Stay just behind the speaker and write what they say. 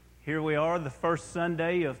Here we are, the first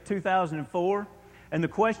Sunday of 2004, and the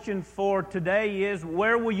question for today is,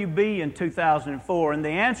 where will you be in 2004? And the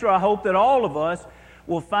answer I hope that all of us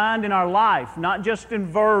will find in our life, not just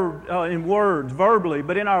in words, verbally,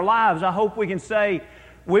 but in our lives. I hope we can say,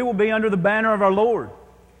 we will be under the banner of our Lord.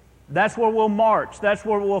 That's where we'll march, that's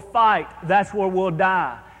where we'll fight, that's where we'll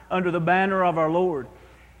die, under the banner of our Lord.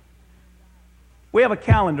 We have a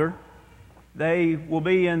calendar. They will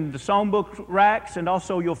be in the songbook racks, and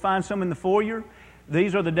also you'll find some in the foyer.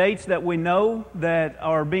 These are the dates that we know that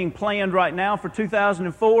are being planned right now for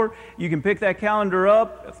 2004. You can pick that calendar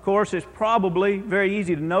up. Of course, it's probably very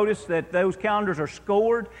easy to notice that those calendars are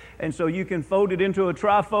scored, and so you can fold it into a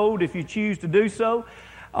trifold if you choose to do so.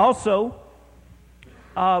 Also,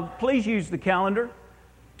 please use the calendar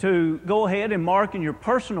to go ahead and mark in your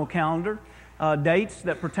personal calendar dates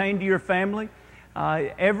that pertain to your family.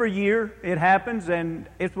 Every year it happens, and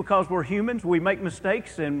it's because we're humans. We make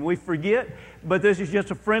mistakes and we forget, but this is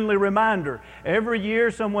just a friendly reminder. Every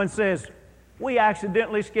year someone says, we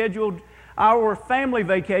accidentally scheduled our family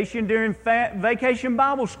vacation during Vacation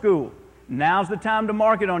Bible School. Now's the time to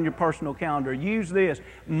mark it on your personal calendar. Use this.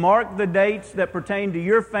 Mark the dates that pertain to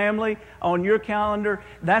your family on your calendar.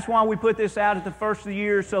 That's why we put this out at the first of the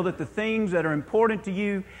year, so that the things that are important to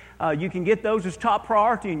you, you can get those as top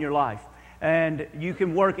priority in your life. And you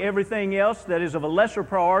can work everything else that is of a lesser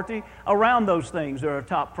priority around those things that are a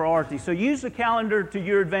top priority. So use the calendar to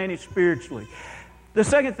your advantage spiritually. The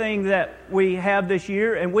second thing that we have this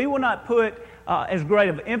year, and we will not put as great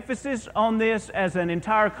of emphasis on this as an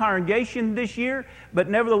entire congregation this year, but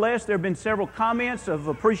nevertheless there have been several comments of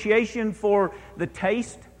appreciation for the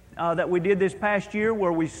taste that we did this past year,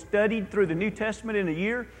 where we studied through the New Testament in a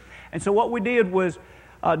year. And so what we did was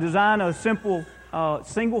design a simple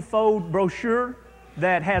single-fold brochure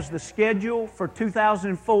that has the schedule for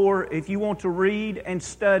 2004 if you want to read and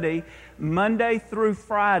study Monday through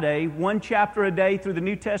Friday, one chapter a day through the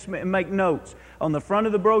New Testament, and make notes. On the front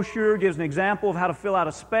of the brochure gives an example of how to fill out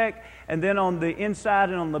a spec, and then on the inside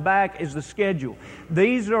and on the back is the schedule.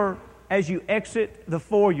 These are as you exit the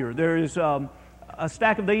foyer. There is a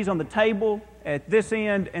stack of these on the table at this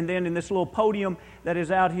end, and then in this little podium that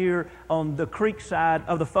is out here on the creek side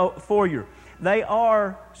of the foyer. They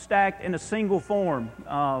are stacked in a single form,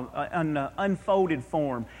 an unfolded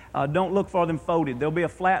form. Don't look for them folded. There'll be a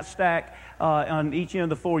flat stack on each end of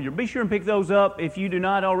the foyer. Be sure and pick those up if you do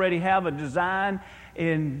not already have a design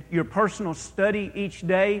in your personal study each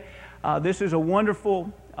day. This is a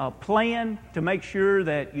wonderful plan to make sure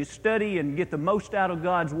that you study and get the most out of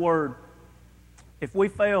God's Word. If we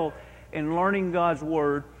fail in learning God's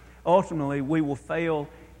Word, ultimately we will fail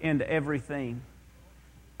into everything.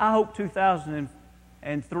 I hope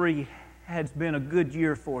 2003 has been a good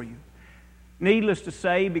year for you. Needless to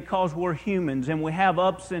say, because we're humans and we have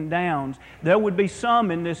ups and downs, there would be some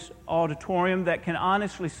in this auditorium that can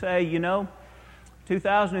honestly say,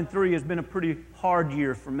 2003 has been a pretty hard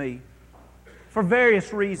year for me, for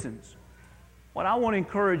various reasons. What I want to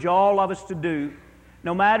encourage all of us to do,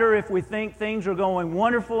 no matter if we think things are going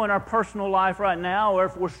wonderful in our personal life right now, or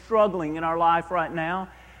if we're struggling in our life right now,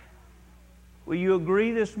 will you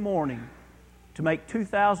agree this morning to make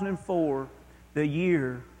 2004 the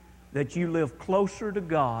year that you live closer to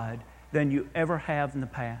God than you ever have in the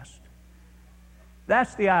past?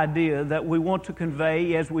 That's the idea that we want to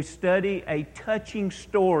convey as we study a touching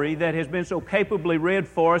story that has been so capably read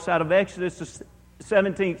for us out of Exodus, the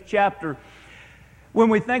 17th chapter. When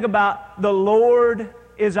we think about the Lord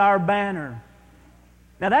is our banner.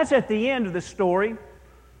 Now that's at the end of the story.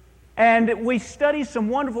 And we study some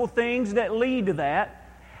wonderful things that lead to that.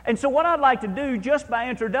 And so what I'd like to do, just by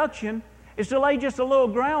introduction, is to lay just a little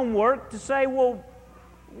groundwork to say, well,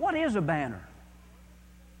 what is a banner?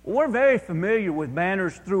 Well, we're very familiar with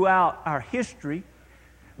banners throughout our history,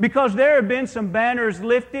 because there have been some banners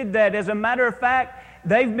lifted that, as a matter of fact,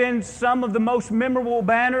 they've been some of the most memorable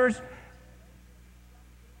banners,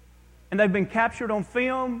 and they've been captured on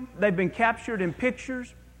film, they've been captured in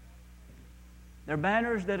pictures. They're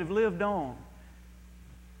banners that have lived on.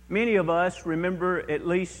 Many of us remember, at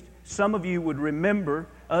least some of you would remember,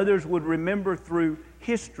 others would remember through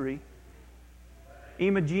history,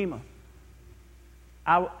 Iwo Jima.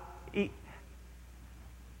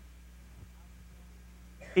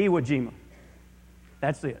 Iwo Jima.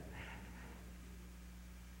 That's it.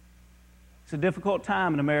 It's a difficult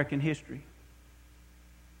time in American history.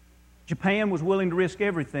 Japan was willing to risk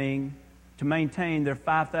everything to maintain their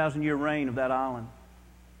 5,000-year reign of that island.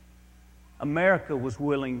 America was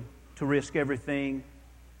willing to risk everything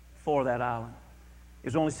for that island. It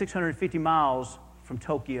was only 650 miles from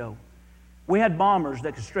Tokyo. We had bombers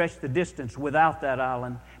that could stretch the distance without that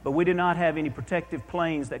island, but we did not have any protective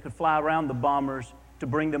planes that could fly around the bombers to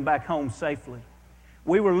bring them back home safely.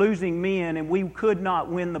 We were losing men, and we could not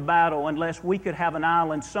win the battle unless we could have an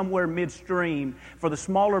island somewhere midstream for the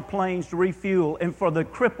smaller planes to refuel and for the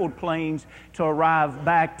crippled planes to arrive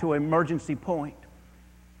back to an emergency point.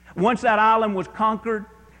 Once that island was conquered,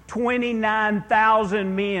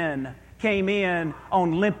 29,000 men came in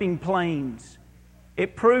on limping planes.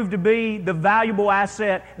 It proved to be the valuable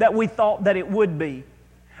asset that we thought that it would be.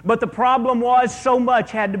 But the problem was so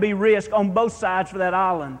much had to be risked on both sides for that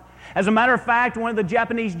island. As a matter of fact, one of the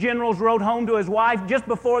Japanese generals wrote home to his wife just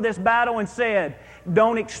before this battle and said,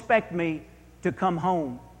 "Don't expect me to come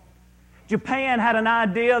home." Japan had an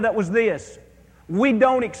idea that was this: we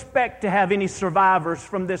don't expect to have any survivors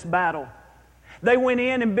from this battle. They went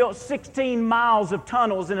in and built 16 miles of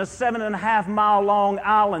tunnels in a 7.5-mile long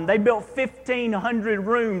island. They built 1,500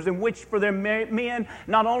 rooms in which for their men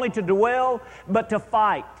not only to dwell, but to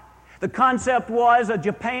fight. The concept was a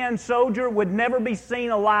Japan soldier would never be seen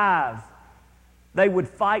alive. They would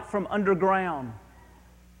fight from underground,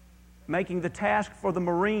 making the task for the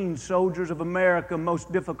Marine soldiers of America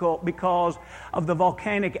most difficult because of the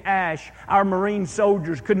volcanic ash. Our Marine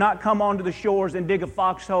soldiers could not come onto the shores and dig a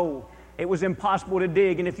foxhole. It was impossible to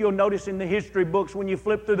dig. And if you'll notice in the history books, when you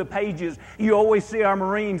flip through the pages, you always see our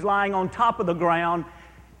Marines lying on top of the ground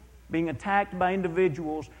being attacked by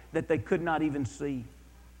individuals that they could not even see.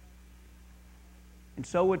 And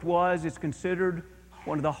so it's considered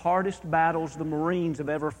one of the hardest battles the Marines have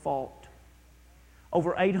ever fought.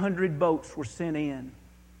 Over 800 boats were sent in.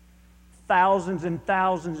 Thousands and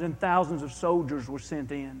thousands and thousands of soldiers were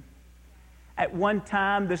sent in. At one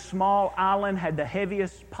time, this small island had the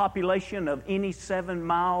heaviest population of any 7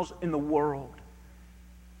 miles in the world.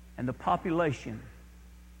 And the population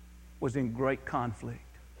was in great conflict.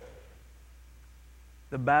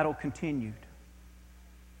 The battle continued.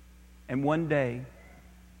 And one day,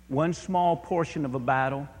 one small portion of a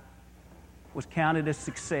battle was counted as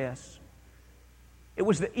success. It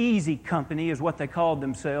was the Easy Company, is what they called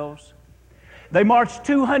themselves. They marched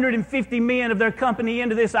 250 men of their company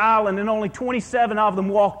into this island, and only 27 of them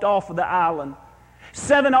walked off of the island.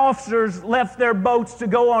 7 officers left their boats to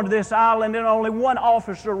go onto this island, and only 1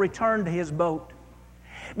 officer returned to his boat.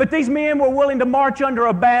 But these men were willing to march under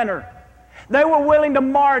a banner. They were willing to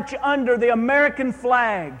march under the American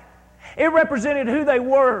flag. It represented who they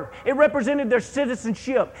were. It represented their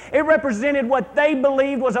citizenship. It represented what they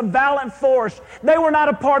believed was a valiant force. They were not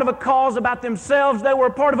a part of a cause about themselves. They were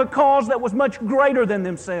a part of a cause that was much greater than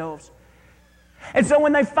themselves. And so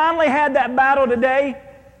when they finally had that battle today,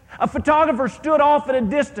 a photographer stood off at a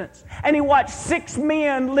distance and he watched 6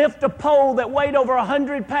 men lift a pole that weighed over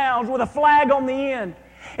 100 pounds with a flag on the end.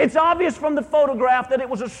 It's obvious from the photograph that it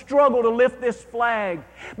was a struggle to lift this flag.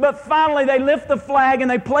 But finally they lift the flag and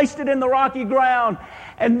they placed it in the rocky ground.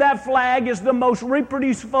 And that flag is the most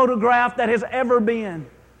reproduced photograph that has ever been.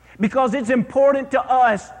 Because it's important to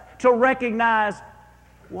us to recognize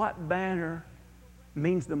what banner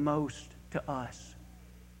means the most to us.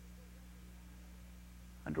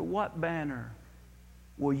 Under what banner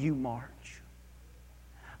will you march?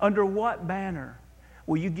 Under what banner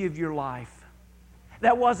will you give your life?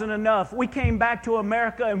 That wasn't enough. We came back to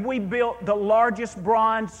America and we built the largest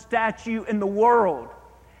bronze statue in the world.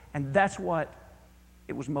 And that's what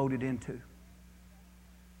it was molded into.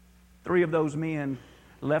 3 of those men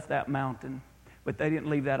left that mountain, but they didn't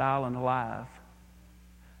leave that island alive.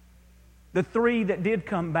 The 3 that did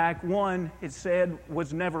come back, one, it said,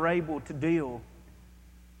 was never able to deal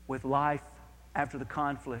with life after the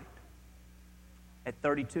conflict. At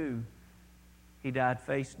 32, he died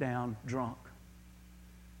face down, drunk.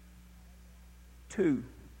 2,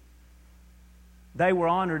 they were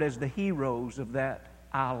honored as the heroes of that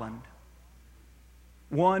island.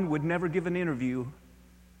 One would never give an interview.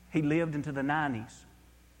 He lived into the 90s.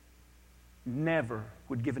 Never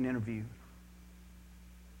would give an interview.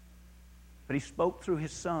 But he spoke through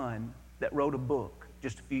his son that wrote a book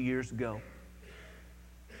just a few years ago.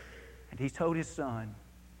 And he told his son,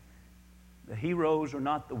 the heroes are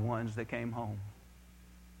not the ones that came home.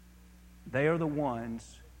 They are the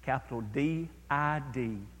ones, capital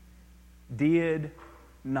D-I-D, did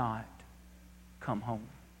not come home.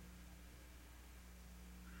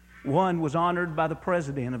 One was honored by the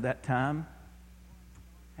president of that time,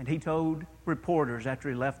 and he told reporters after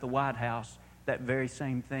he left the White House that very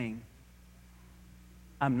same thing.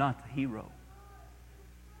 I'm not the hero.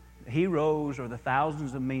 The heroes are the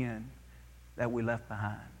thousands of men that we left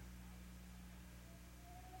behind.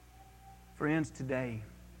 Friends, today,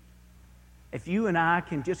 if you and I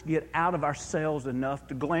can just get out of ourselves enough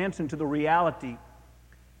to glance into the reality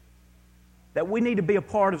that we need to be a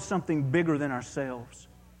part of something bigger than ourselves.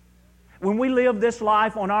 When we live this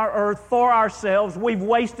life on our earth for ourselves, we've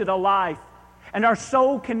wasted a life, and our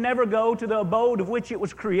soul can never go to the abode of which it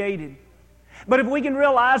was created. But if we can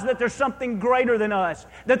realize that there's something greater than us,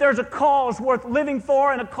 that there's a cause worth living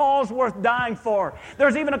for and a cause worth dying for,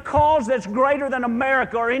 there's even a cause that's greater than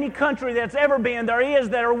America or any country that's ever been, there is,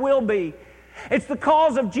 there will be. It's the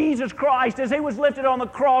cause of Jesus Christ as He was lifted on the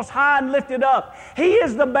cross, high and lifted up. He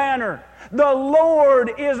is the banner. The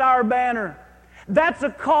Lord is our banner. That's a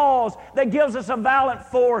cause that gives us a valiant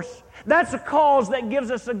force. That's a cause that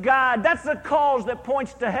gives us a guide. That's a cause that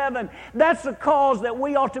points to heaven. That's a cause that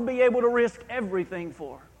we ought to be able to risk everything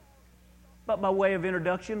for. But by way of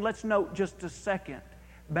introduction, let's note just a second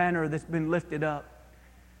banner that's been lifted up.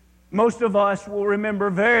 Most of us will remember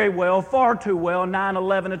very well, far too well,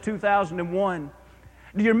 9/11 of 2001.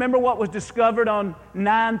 Do you remember what was discovered on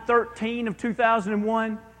 9/13 of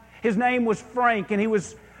 2001? His name was Frank, and he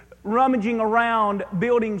was rummaging around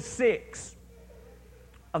Building 6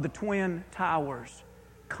 of the Twin Towers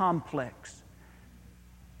complex,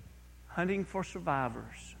 hunting for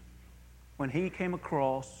survivors, when he came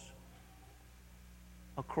across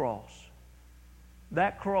a cross.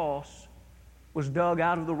 That cross was dug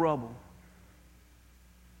out of the rubble.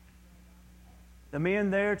 The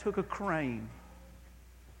men there took a crane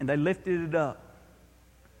and they lifted it up.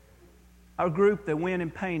 Our group that went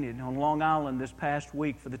and painted on Long Island this past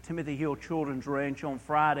week for the Timothy Hill Children's Ranch on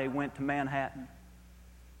Friday went to Manhattan.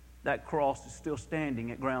 That cross is still standing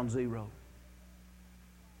at Ground Zero.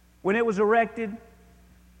 When it was erected,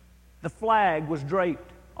 the flag was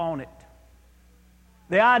draped on it.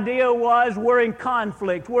 The idea was we're in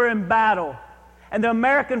conflict, we're in battle, and the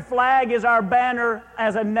American flag is our banner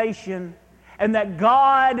as a nation, and that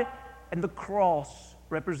God and the cross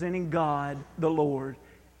representing God, the Lord,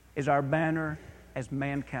 is our banner as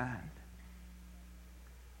mankind.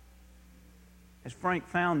 As Frank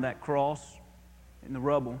found that cross in the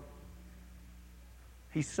rubble,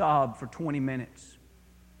 he sobbed for 20 minutes.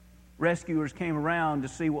 Rescuers came around to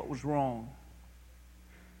see what was wrong.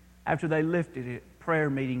 After they lifted it, prayer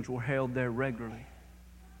meetings were held there regularly.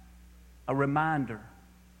 A reminder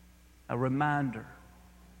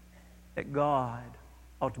that God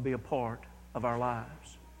ought to be a part of our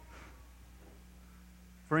lives.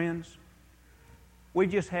 Friends, we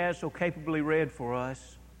just had so capably read for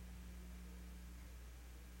us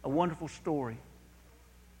a wonderful story.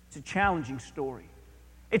 It's a challenging story.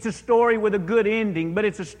 It's a story with a good ending, but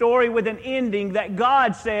it's a story with an ending that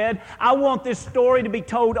God said, I want this story to be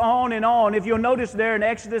told on and on. If you'll notice there in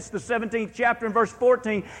Exodus, the 17th chapter and verse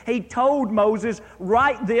 14, He told Moses,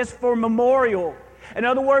 write this for memorial. In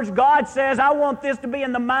other words, God says, I want this to be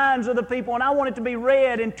in the minds of the people, and I want it to be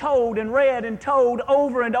read and told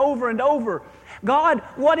over and over and over. God,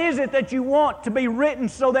 what is it that you want to be written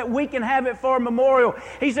so that we can have it for a memorial?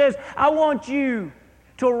 He says, I want you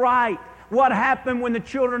to write what happened when the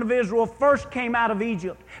children of Israel first came out of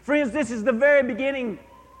Egypt. Friends, this is the very beginning.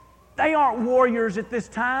 They aren't warriors at this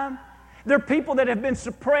time. They're people that have been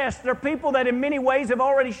suppressed. They're people that in many ways have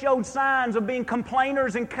already showed signs of being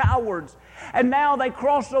complainers and cowards. And now they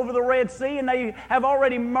cross over the Red Sea and they have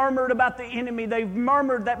already murmured about the enemy. They've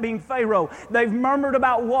murmured, that being Pharaoh. They've murmured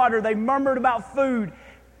about water. They've murmured about food.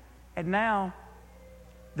 And now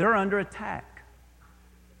they're under attack.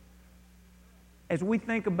 As we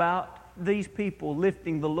think about these people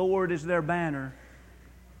lifting the Lord as their banner,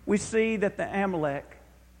 we see that the Amalek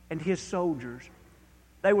and his soldiers,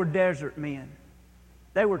 they were desert men.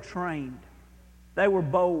 They were trained. They were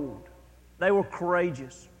bold. They were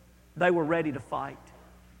courageous. They were ready to fight.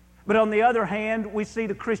 But on the other hand, we see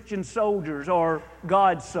the Christian soldiers, or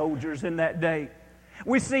God's soldiers in that day.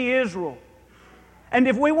 We see Israel. And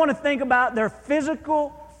if we want to think about their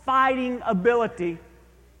physical fighting ability,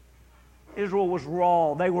 Israel was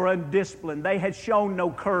raw. They were undisciplined. They had shown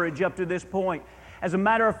no courage up to this point. As a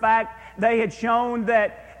matter of fact, they had shown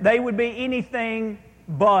that they would be anything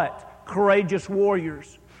but courageous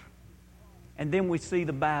warriors. And then we see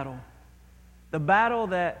the battle. The battle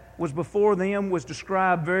that was before them was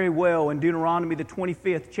described very well in Deuteronomy, the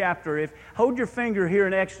 25th chapter. Hold your finger here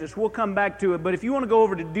in Exodus. We'll come back to it. But if you want to go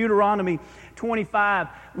over to Deuteronomy 25,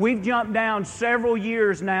 we've jumped down several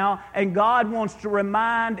years now, and God wants to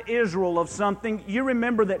remind Israel of something. You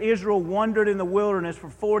remember that Israel wandered in the wilderness for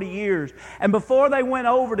 40 years. And before they went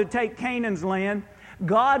over to take Canaan's land,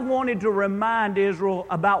 God wanted to remind Israel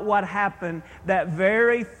about what happened that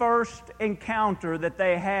very first encounter that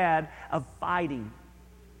they had of fighting.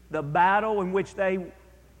 The battle in which they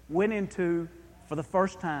went into for the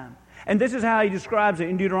first time. And this is how he describes it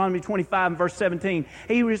in Deuteronomy 25 and verse 17.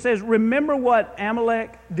 He says, remember what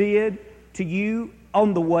Amalek did to you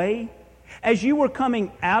on the way as you were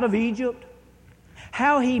coming out of Egypt?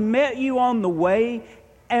 How he met you on the way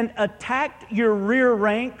and attacked your rear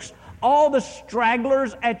ranks, all the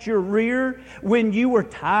stragglers at your rear when you were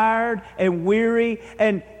tired and weary,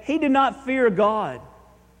 and he did not fear God.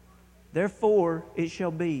 Therefore it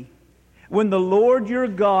shall be, when the Lord your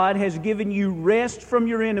God has given you rest from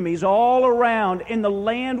your enemies all around in the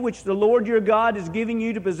land which the Lord your God is giving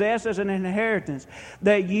you to possess as an inheritance,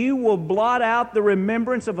 that you will blot out the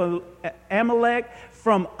remembrance of Amalek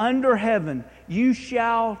from under heaven. You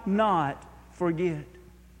shall not forget.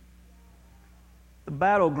 The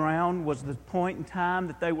battleground was the point in time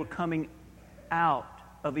that they were coming out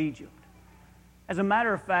of Egypt. As a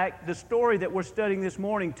matter of fact, the story that we're studying this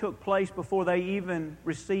morning took place before they even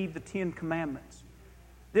received the Ten Commandments.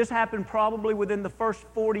 This happened probably within the first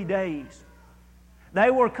 40 days.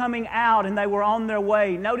 They were coming out and they were on their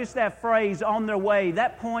way. Notice that phrase, on their way.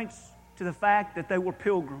 That points to the fact that they were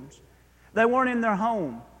pilgrims. They weren't in their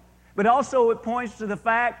home. But also it points to the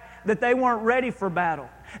fact that they weren't ready for battle.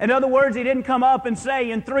 In other words, He didn't come up and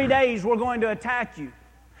say, in 3 days we're going to attack you.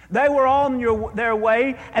 They were on their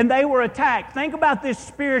way and they were attacked. Think about this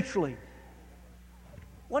spiritually.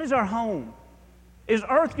 What is our home? Is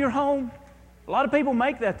earth your home? A lot of people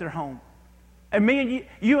make that their home. And me and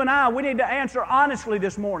you and I, we need to answer honestly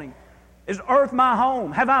this morning. Is earth my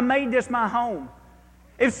home? Have I made this my home?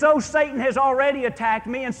 If so, Satan has already attacked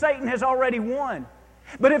me and Satan has already won.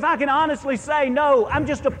 But if I can honestly say, no, I'm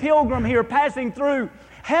just a pilgrim here passing through.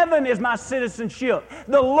 Heaven is my citizenship.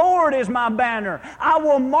 The Lord is my banner. I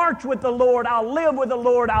will march with the Lord. I'll live with the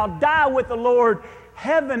Lord. I'll die with the Lord.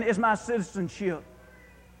 Heaven is my citizenship.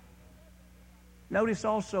 Notice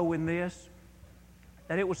also in this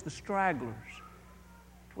that it was the stragglers,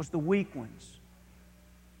 it was the weak ones.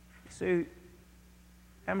 See,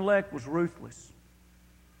 Amalek was ruthless.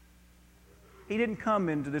 He didn't come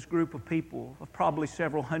into this group of people of probably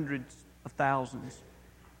several hundreds of thousands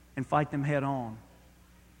and fight them head on.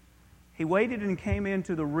 He waited and came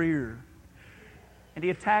into the rear, and he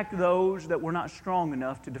attacked those that were not strong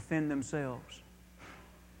enough to defend themselves.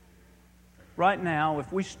 Right now,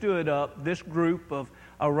 if we stood up, this group of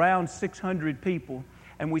around 600 people,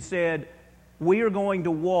 and we said, we are going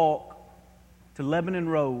to walk to Lebanon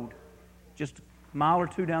Road, just a mile or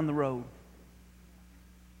two down the road.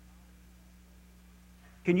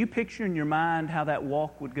 Can you picture in your mind how that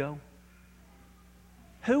walk would go?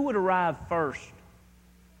 Who would arrive first?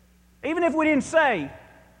 Even if we didn't say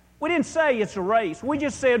it's a race. We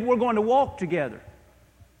just said we're going to walk together.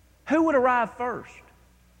 Who would arrive first?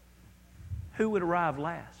 Who would arrive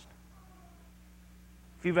last?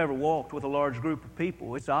 If you've ever walked with a large group of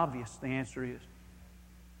people, it's obvious the answer is.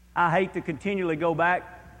 I hate to continually go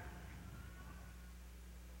back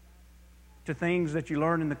to things that you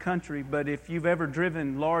learn in the country, but if you've ever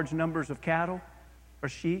driven large numbers of cattle or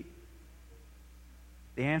sheep,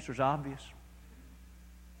 the answer is obvious.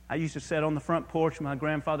 I used to sit on the front porch with my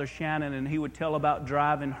grandfather Shannon, and he would tell about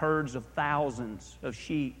driving herds of thousands of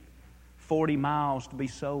sheep 40 miles to be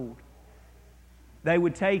sold. They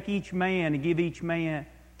would take each man and give each man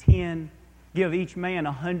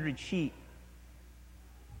 100 sheep.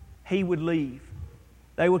 He would leave.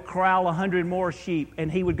 They would corral 100 more sheep,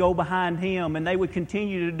 and he would go behind him, and they would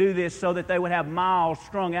continue to do this so that they would have miles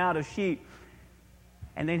strung out of sheep.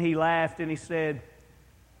 And then he laughed and he said,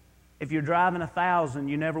 if you're driving 1,000,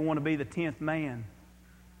 you never want to be the 10th man.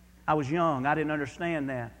 I was young. I didn't understand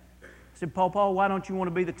that. I said, Paul, why don't you want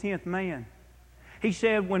to be the 10th man? He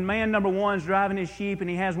said, when man number 1's driving his sheep and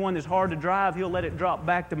he has one that's hard to drive, he'll let it drop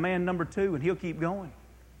back to man number 2 and he'll keep going.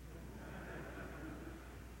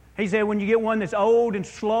 He said, when you get one that's old and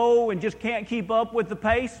slow and just can't keep up with the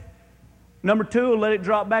pace, number 2 will let it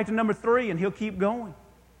drop back to number 3 and he'll keep going.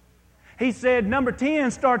 He said number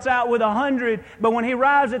 10 starts out with 100, but when he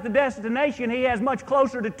arrives at the destination, he has much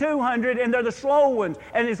closer to 200, and they're the slow ones,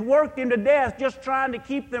 and it's worked him to death just trying to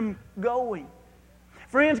keep them going.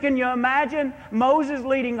 Friends, can you imagine Moses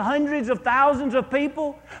leading hundreds of thousands of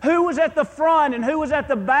people? Who was at the front and who was at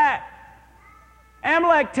the back?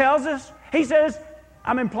 Amalek tells us, he says,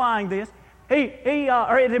 I'm implying this, it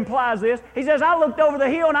implies this. He says, I looked over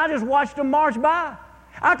the hill and I just watched them march by.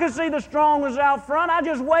 I could see the strong ones out front. I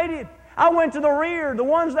just waited. I went to the rear, the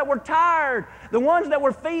ones that were tired, the ones that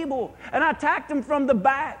were feeble, and I attacked them from the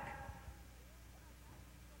back.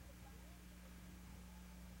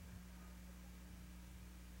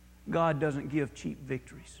 God doesn't give cheap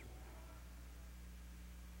victories.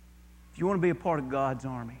 If you want to be a part of God's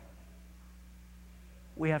army,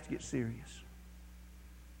 we have to get serious.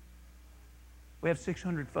 We have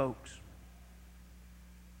 600 folks.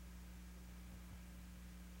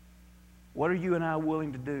 What are you and I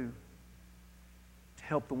willing to do to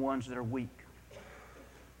help the ones that are weak?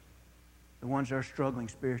 The ones that are struggling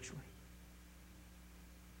spiritually?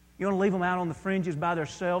 You want to leave them out on the fringes by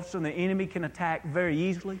themselves so the enemy can attack very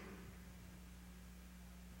easily?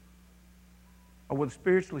 Or will the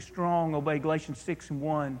spiritually strong obey Galatians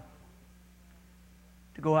 6:1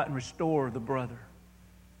 to go out and restore the brother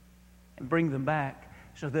and bring them back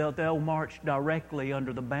so that they'll march directly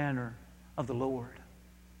under the banner of the Lord?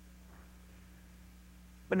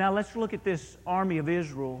 But now let's look at this army of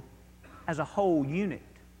Israel as a whole unit,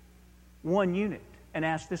 one unit, and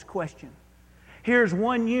ask this question. Here's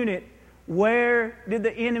one unit. Where did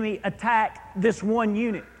the enemy attack this one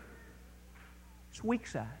unit? It's weak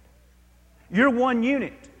side. You're one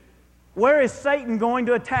unit. Where is Satan going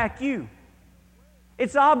to attack you?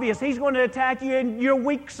 It's obvious. He's going to attack you in your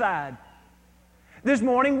weak side. This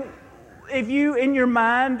morning, if you, in your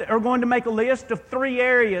mind, are going to make a list of 3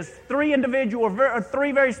 areas, 3 individual or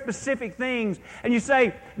 3 very specific things, and you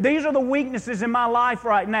say, these are the weaknesses in my life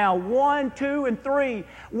right now, 1, 2, and 3,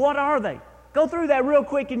 what are they? Go through that real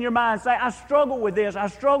quick in your mind. Say, I struggle with this, I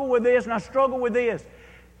struggle with this, and I struggle with this.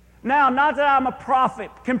 Now, not that I'm a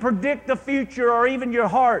prophet, can predict the future or even your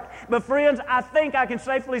heart, but friends, I think I can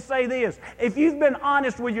safely say this. If you've been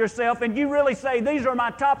honest with yourself and you really say, these are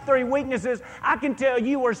my top 3 weaknesses, I can tell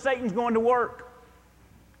you where Satan's going to work.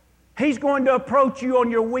 He's going to approach you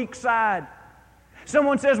on your weak side.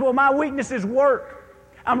 Someone says, well, my weakness is work.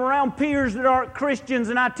 I'm around peers that aren't Christians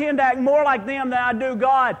and I tend to act more like them than I do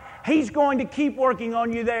God. He's going to keep working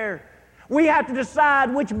on you there. We have to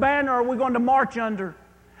decide which banner are we going to march under.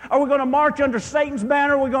 Are we going to march under Satan's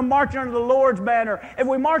banner or are we going to march under the Lord's banner? If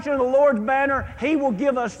we march under the Lord's banner, He will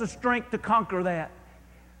give us the strength to conquer that.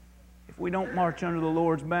 If we don't march under the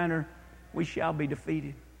Lord's banner, we shall be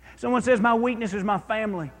defeated. Someone says, my weakness is my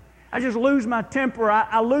family. I just lose my temper.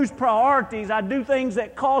 I lose priorities. I do things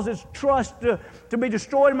that causes trust to be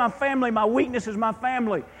destroyed in my family. My weakness is my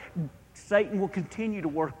family. Satan will continue to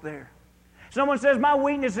work there. Someone says, my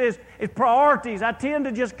weakness is priorities. I tend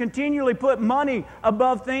to just continually put money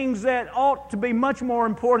above things that ought to be much more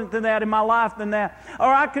important than that in my life than that.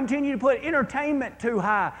 Or I continue to put entertainment too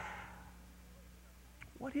high.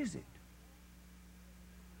 What is it?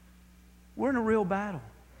 We're in a real battle.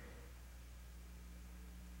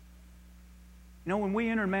 You know, when we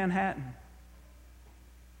enter Manhattan,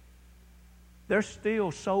 there's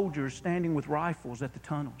still soldiers standing with rifles at the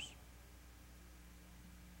tunnels.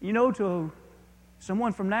 You know, to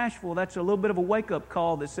someone from Nashville, that's a little bit of a wake-up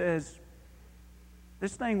call that says,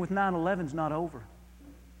 this thing with 9/11's not over.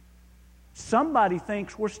 Somebody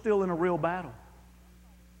thinks we're still in a real battle.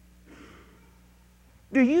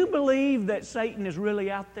 Do you believe that Satan is really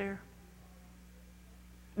out there?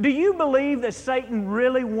 Do you believe that Satan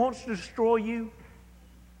really wants to destroy you?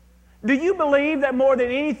 Do you believe that more than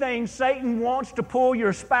anything, Satan wants to pull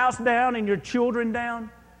your spouse down and your children down?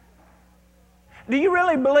 Do you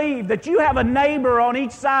really believe that you have a neighbor on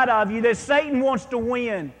each side of you that Satan wants to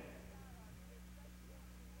win?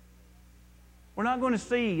 We're not going to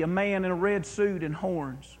see a man in a red suit and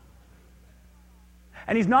horns.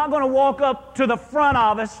 And he's not going to walk up to the front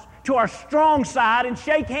of us, to our strong side, and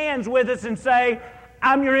shake hands with us and say,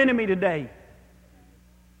 I'm your enemy today.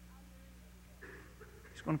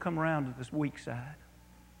 He's going to come around to this weak side.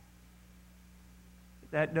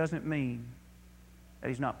 That doesn't mean that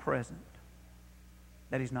he's not present,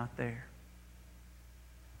 that he's not there.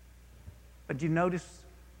 But do you notice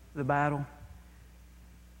the battle?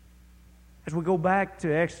 As we go back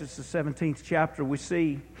to Exodus, the 17th chapter, we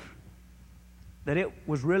see that it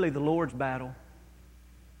was really the Lord's battle.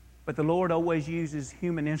 But the Lord always uses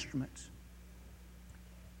human instruments.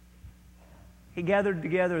 He gathered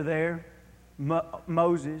together there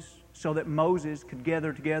Moses so that Moses could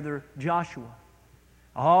gather together Joshua.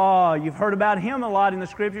 Oh, you've heard about him a lot in the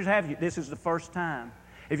Scriptures, have you? This is the first time.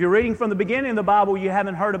 If you're reading from the beginning of the Bible, you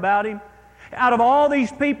haven't heard about him. Out of all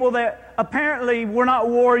these people that apparently were not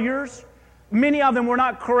warriors, many of them were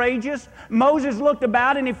not courageous, Moses looked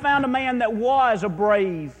about and he found a man that was a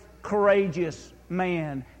brave, courageous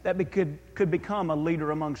man that could become a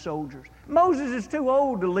leader among soldiers. Moses is too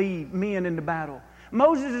old to lead men into battle.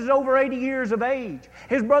 Moses is over 80 years of age.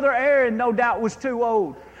 His brother Aaron, no doubt, was too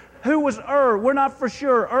old. Who was Ur? We're not for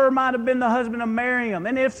sure. Ur might have been the husband of Miriam.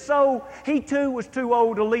 And if so, he too was too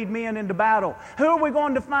old to lead men into battle. Who are we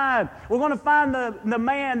going to find? We're going to find the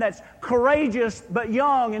man that's courageous but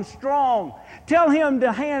young and strong. Tell him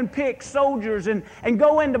to handpick soldiers and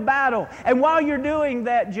go into battle. And while you're doing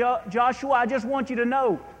that, Joshua, I just want you to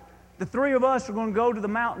know, the three of us are going to go to the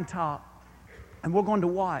mountaintop. And we're going to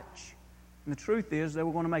watch. And the truth is that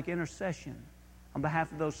we're going to make intercession on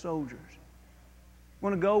behalf of those soldiers. We're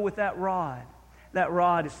going to go with that rod. That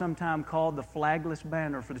rod is sometimes called the flagless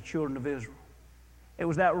banner for the children of Israel. It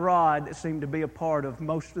was that rod that seemed to be a part of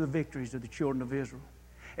most of the victories of the children of Israel.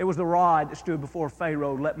 It was the rod that stood before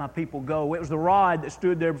Pharaoh, let my people go. It was the rod that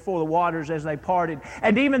stood there before the waters as they parted.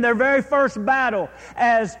 And even their very first battle,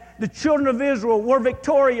 as the children of Israel were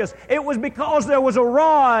victorious, it was because there was a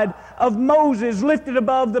rod of Moses lifted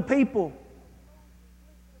above the people.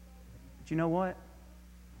 But you know what?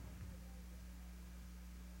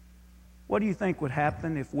 What do you think would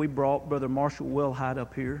happen if we brought Brother Marshall Wilhite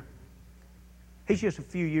up here? He's just a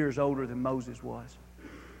few years older than Moses was.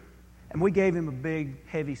 And we gave him a big,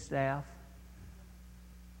 heavy staff.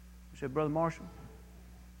 We said, Brother Marshall,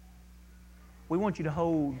 we want you to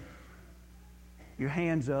hold your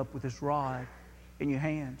hands up with this rod in your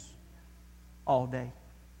hands all day.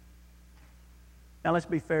 Now let's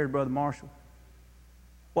be fair to Brother Marshall.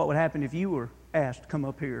 What would happen if you were asked to come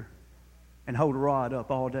up here and hold a rod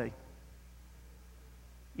up all day?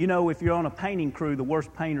 You know, if you're on a painting crew, the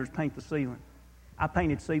worst painters paint the ceiling. I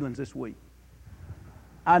painted ceilings this week.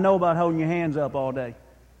 I know about holding your hands up all day.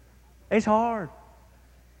 It's hard.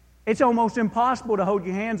 It's almost impossible to hold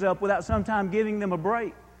your hands up without sometime giving them a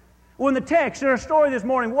break. Well, in the text, there's a story this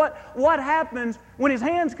morning. What happens when his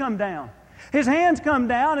hands come down? His hands come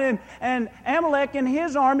down and Amalek and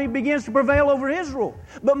his army begins to prevail over Israel.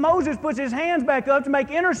 But Moses puts his hands back up to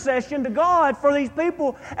make intercession to God for these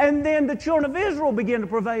people, and then the children of Israel begin to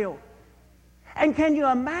prevail. And can you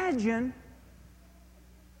imagine,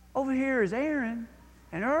 over here is Aaron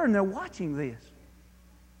and Hur, and they're watching this.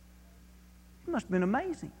 It must have been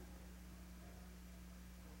amazing.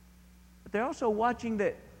 But they're also watching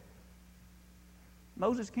that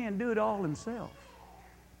Moses can't do it all himself.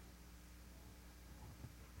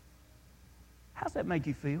 How's that make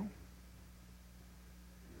you feel?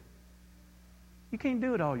 You can't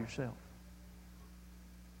do it all yourself.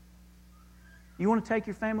 You want to take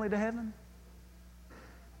your family to heaven?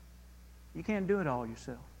 You can't do it all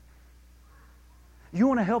yourself. You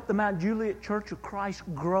want to help the Mount Juliet Church of Christ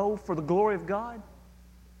grow for the glory of God?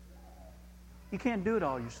 You can't do it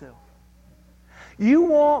all yourself. You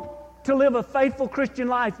want to live a faithful Christian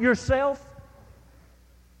life yourself?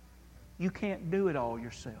 You can't do it all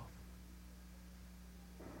yourself.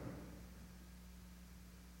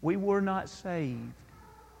 We were not saved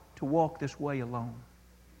to walk this way alone.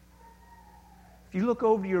 If you look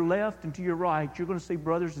over to your left and to your right, you're going to see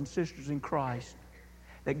brothers and sisters in Christ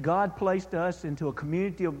that God placed us into a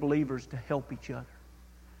community of believers to help each other,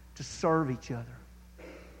 to serve each other.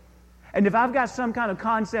 And if I've got some kind of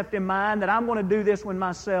concept in mind that I'm going to do this one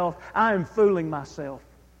myself, I am fooling myself.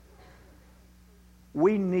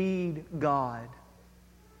 We need God,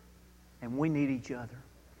 and we need each other.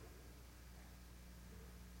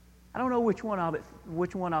 I don't know which one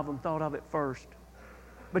of them thought of it first.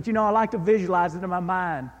 But you know, I like to visualize it in my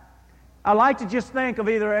mind. I like to just think of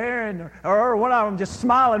either Aaron or one of them just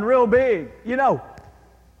smiling real big. You know,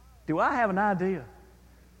 do I have an idea?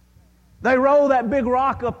 They roll that big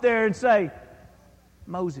rock up there and say,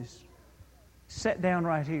 Moses, sit down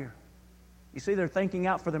right here. You see, they're thinking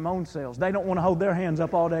out for their own selves. They don't want to hold their hands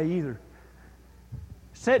up all day either.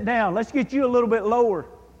 Sit down. Let's get you a little bit lower.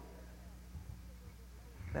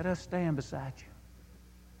 Let us stand beside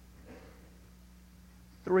you.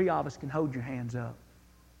 3 of us can hold your hands up.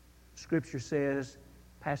 Scripture says,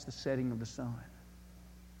 past the setting of the sun.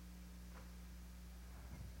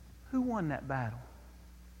 Who won that battle?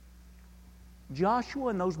 Joshua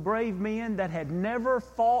and those brave men that had never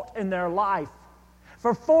fought in their life.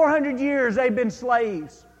 For 400 years they've been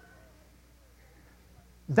slaves.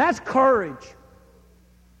 That's courage.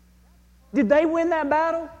 Did they win that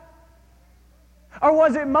battle? Or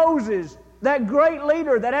was it Moses, that great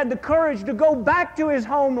leader that had the courage to go back to his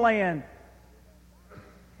homeland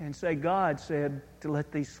and say, God said to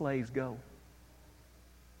let these slaves go?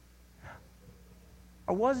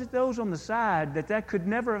 Or was it those on the side that could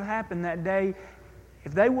never have happened that day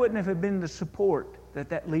if they wouldn't have been the support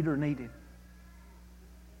that leader needed?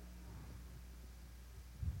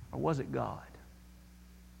 Or was it God?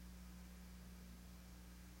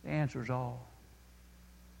 The answer is all.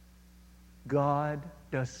 God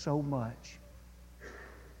does so much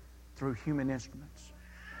through human instruments.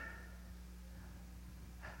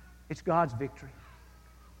 It's God's victory.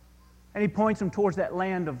 And He points them towards that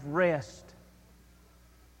land of rest.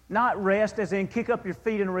 Not rest as in kick up your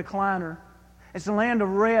feet in a recliner. It's a land of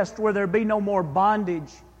rest where there be no more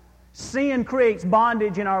bondage. Sin creates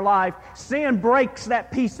bondage in our life. Sin breaks that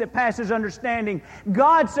peace that passes understanding.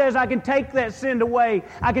 God says, I can take that sin away.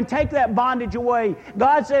 I can take that bondage away.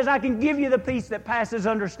 God says, I can give you the peace that passes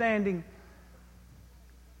understanding.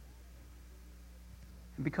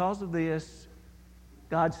 And because of this,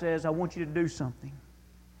 God says, I want you to do something.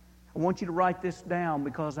 I want you to write this down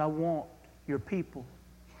because I want your people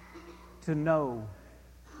to know,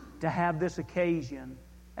 to have this occasion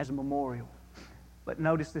as a memorial. But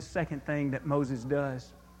notice the second thing that Moses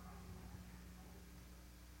does.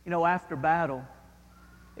 You know, after battle,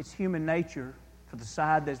 it's human nature for the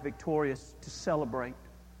side that's victorious to celebrate.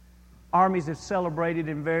 Armies have celebrated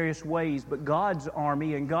in various ways, but God's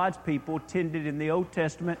army and God's people tended in the Old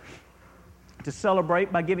Testament to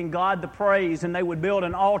celebrate by giving God the praise, and they would build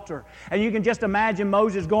an altar. And you can just imagine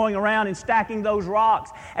Moses going around and stacking those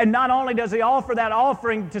rocks. And not only does he offer that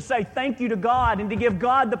offering to say thank you to God and to give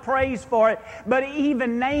God the praise for it, but he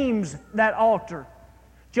even names that altar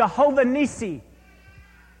Jehovah Nissi.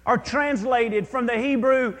 Or translated from the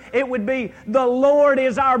Hebrew, it would be, the Lord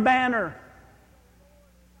is our banner.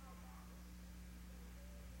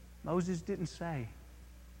 Moses didn't say,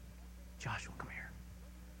 Joshua, come here.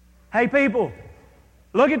 Hey people,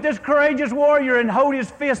 look at this courageous warrior, and hold his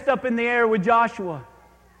fist up in the air with Joshua.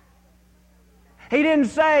 He didn't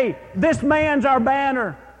say, this man's our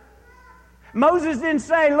banner. Moses didn't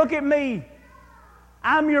say, look at me,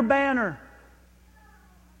 I'm your banner.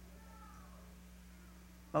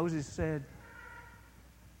 Moses said,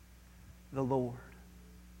 the Lord.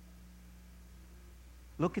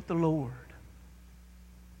 Look at the Lord.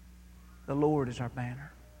 The Lord is our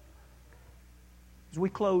banner. As we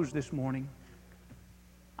close this morning,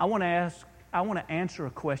 I want to answer a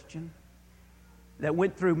question that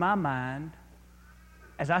went through my mind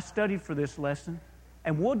as I studied for this lesson,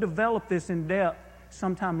 and we'll develop this in depth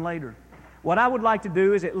sometime later. What I would like to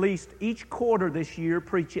do is at least each quarter this year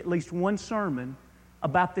preach at least one sermon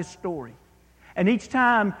about this story, and each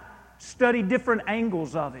time study different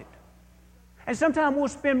angles of it. And sometime we'll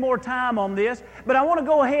spend more time on this, but I want to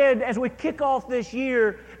go ahead as we kick off this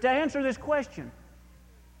year to answer this question.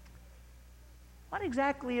 What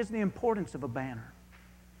exactly is the importance of a banner?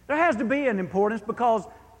 There has to be an importance because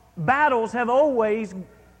battles have always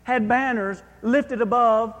had banners lifted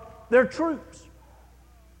above their troops.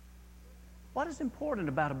 What is important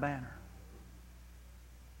about a banner?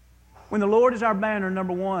 When the Lord is our banner,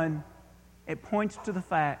 number one, it points to the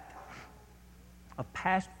fact of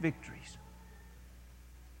past victories.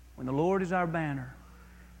 When the Lord is our banner,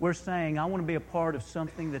 we're saying, I want to be a part of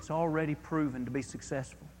something that's already proven to be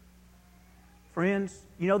successful. Friends,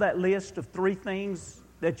 you know that list of 3 things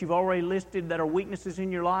that you've already listed that are weaknesses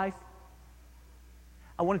in your life?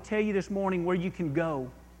 I want to tell you this morning where you can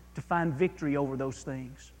go to find victory over those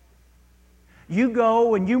things. You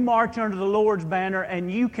go and you march under the Lord's banner and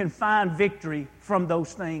you can find victory from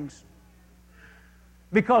those things.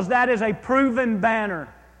 Because that is a proven banner.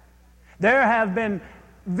 There have been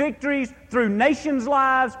victories through nations'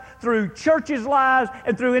 lives, through churches' lives,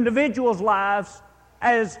 and through individuals' lives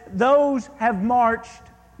as those have marched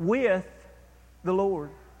with the Lord.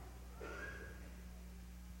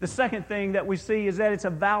 The second thing that we see is that it's a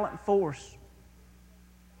valiant force.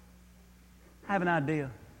 I have an idea.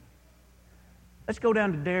 Let's go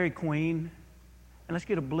down to Dairy Queen and let's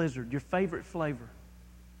get a Blizzard, your favorite flavor.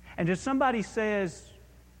 And if somebody says,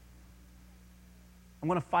 I'm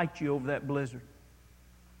going to fight you over that Blizzard,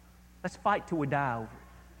 let's fight till we die over it.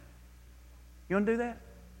 You want to do that?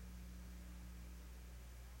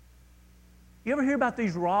 You ever hear about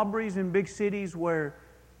these robberies in big cities where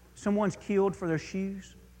someone's killed for their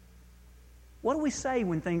shoes? What do we say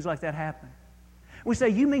when things like that happen? We say,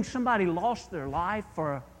 you mean somebody lost their life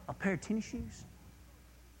for a pair of tennis shoes?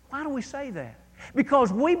 Why do we say that?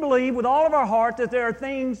 Because we believe with all of our heart that there are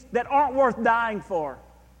things that aren't worth dying for.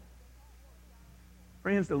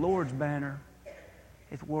 Friends, the Lord's banner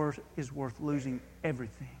is worth losing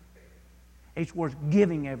everything. It's worth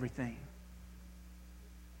giving everything.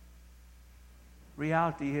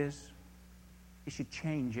 Reality is, it should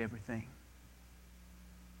change everything.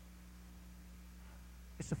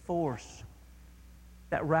 It's a force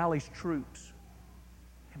that rallies troops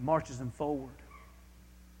and marches them forward.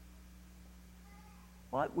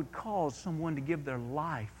 What would cause someone to give their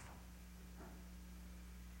life?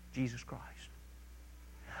 Jesus Christ.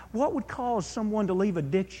 What would cause someone to leave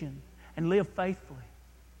addiction and live faithfully?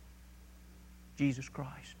 Jesus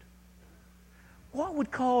Christ. What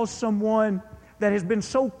would cause someone that has been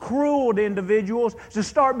so cruel to individuals to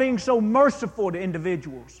start being so merciful to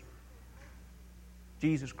individuals?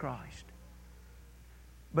 Jesus Christ.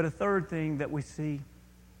 But a third thing that we see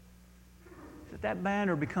that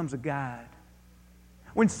banner becomes a guide.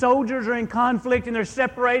 When soldiers are in conflict and they're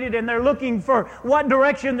separated and they're looking for what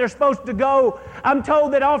direction they're supposed to go, I'm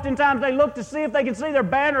told that oftentimes they look to see if they can see their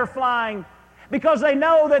banner flying because they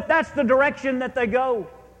know that that's the direction that they go.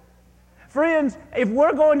 Friends, if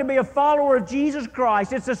we're going to be a follower of Jesus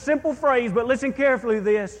Christ, it's a simple phrase, but listen carefully to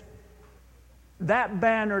this. That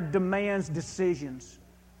banner demands decisions.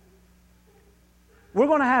 We're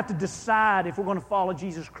going to have to decide if we're going to follow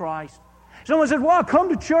Jesus Christ. Someone says, well, I'll come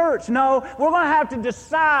to church. No, we're going to have to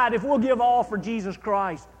decide if we'll give all for Jesus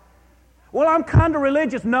Christ. Well, I'm kind of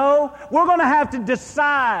religious. No, we're going to have to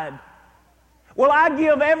decide. Will I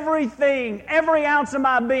give everything, every ounce of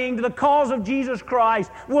my being to the cause of Jesus Christ?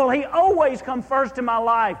 Will He always come first in my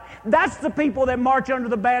life? That's the people that march under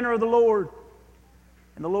the banner of the Lord.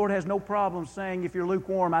 And the Lord has no problem saying, if you're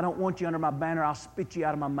lukewarm, I don't want you under my banner. I'll spit you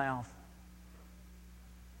out of my mouth.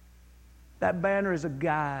 That banner is a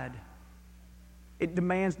guide. It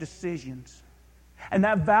demands decisions. And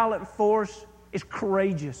that valiant force is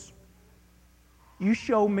courageous. You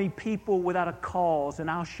show me people without a cause,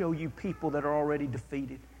 and I'll show you people that are already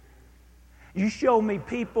defeated. You show me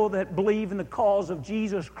people that believe in the cause of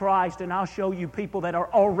Jesus Christ, and I'll show you people that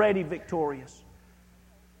are already victorious.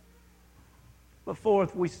 But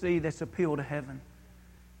fourth, we see this appeal to heaven.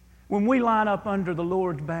 When we line up under the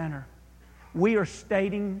Lord's banner, we are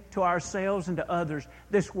stating to ourselves and to others,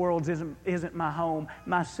 this world isn't my home.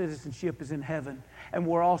 My citizenship is in heaven. And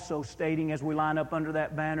we're also stating as we line up under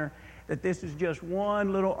that banner that this is just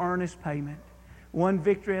one little earnest payment, one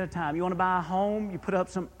victory at a time. You want to buy a home? You put up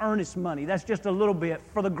some earnest money. That's just a little bit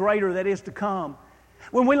for the greater that is to come.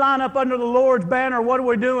 When we line up under the Lord's banner, what are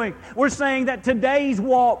we doing? We're saying that today's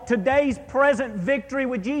walk, today's present victory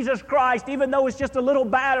with Jesus Christ, even though it's just a little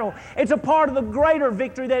battle, it's a part of the greater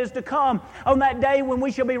victory that is to come on that day when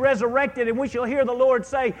we shall be resurrected and we shall hear the Lord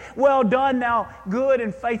say, well done, thou good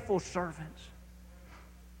and faithful servants.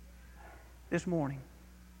 This morning,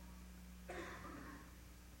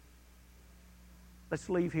 let's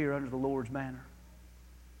leave here under the Lord's banner.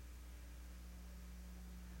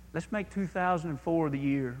 Let's make 2004 the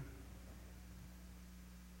year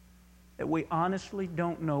that we honestly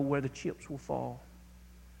don't know where the chips will fall.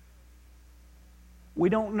 We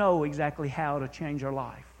don't know exactly how to change our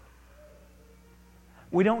life.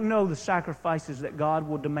 We don't know the sacrifices that God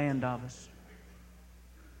will demand of us.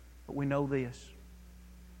 But we know this.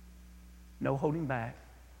 No holding back.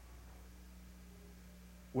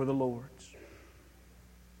 We're the Lord's.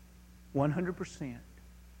 100%.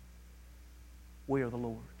 We are the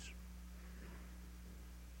Lord's.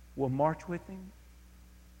 We'll march with Him,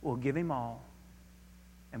 we'll give Him all,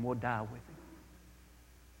 and we'll die with Him.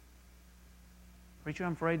 Preacher,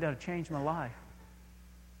 I'm afraid that'll change my life.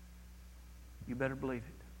 You better believe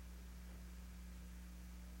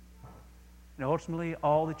it. And ultimately,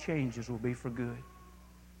 all the changes will be for good.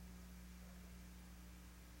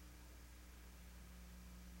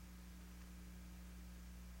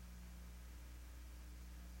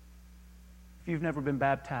 If you've never been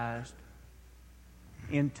baptized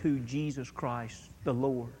into Jesus Christ, the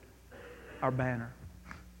Lord, our banner,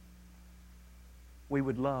 we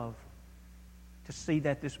would love to see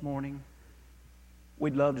that this morning.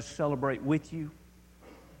 We'd love to celebrate with you.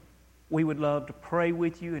 We would love to pray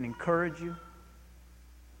with you and encourage you,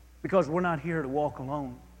 because we're not here to walk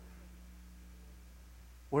alone.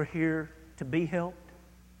 We're here to be helped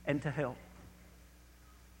and to help.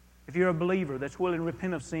 If you're a believer that's willing to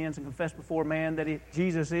repent of sins and confess before man that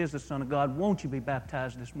Jesus is the Son of God, won't you be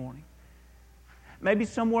baptized this morning? Maybe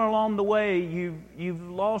somewhere along the way you've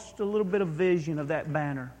lost a little bit of vision of that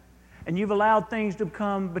banner, and you've allowed things to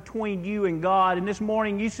come between you and God, and this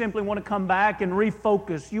morning you simply want to come back and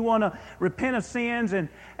refocus. You want to repent of sins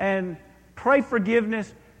and pray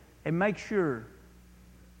forgiveness and make sure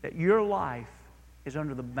that your life is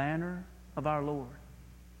under the banner of our Lord.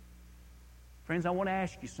 Friends, I want to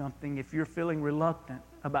ask you something if you're feeling reluctant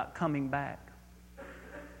about coming back.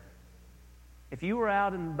 If you were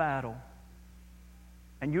out in the battle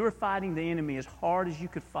and you were fighting the enemy as hard as you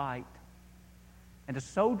could fight, and a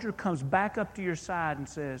soldier comes back up to your side and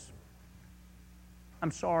says,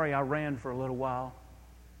 I'm sorry I ran for a little while,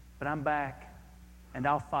 but I'm back and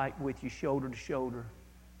I'll fight with you shoulder to shoulder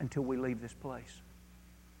until we leave this place.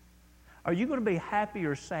 Are you going to be happy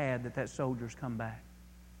or sad that soldier's come back?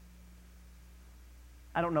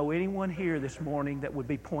 I don't know anyone here this morning that would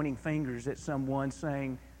be pointing fingers at someone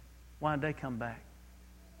saying, why did they come back?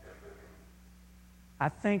 I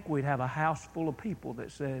think we'd have a house full of people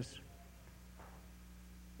that says,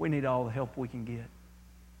 we need all the help we can get.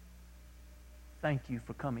 Thank you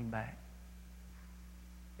for coming back.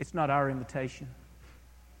 It's not our invitation.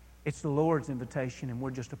 It's the Lord's invitation, and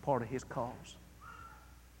we're just a part of His cause.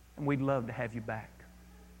 And we'd love to have you back.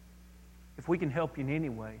 If we can help you in any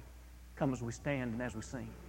way, come as we stand and as we sing.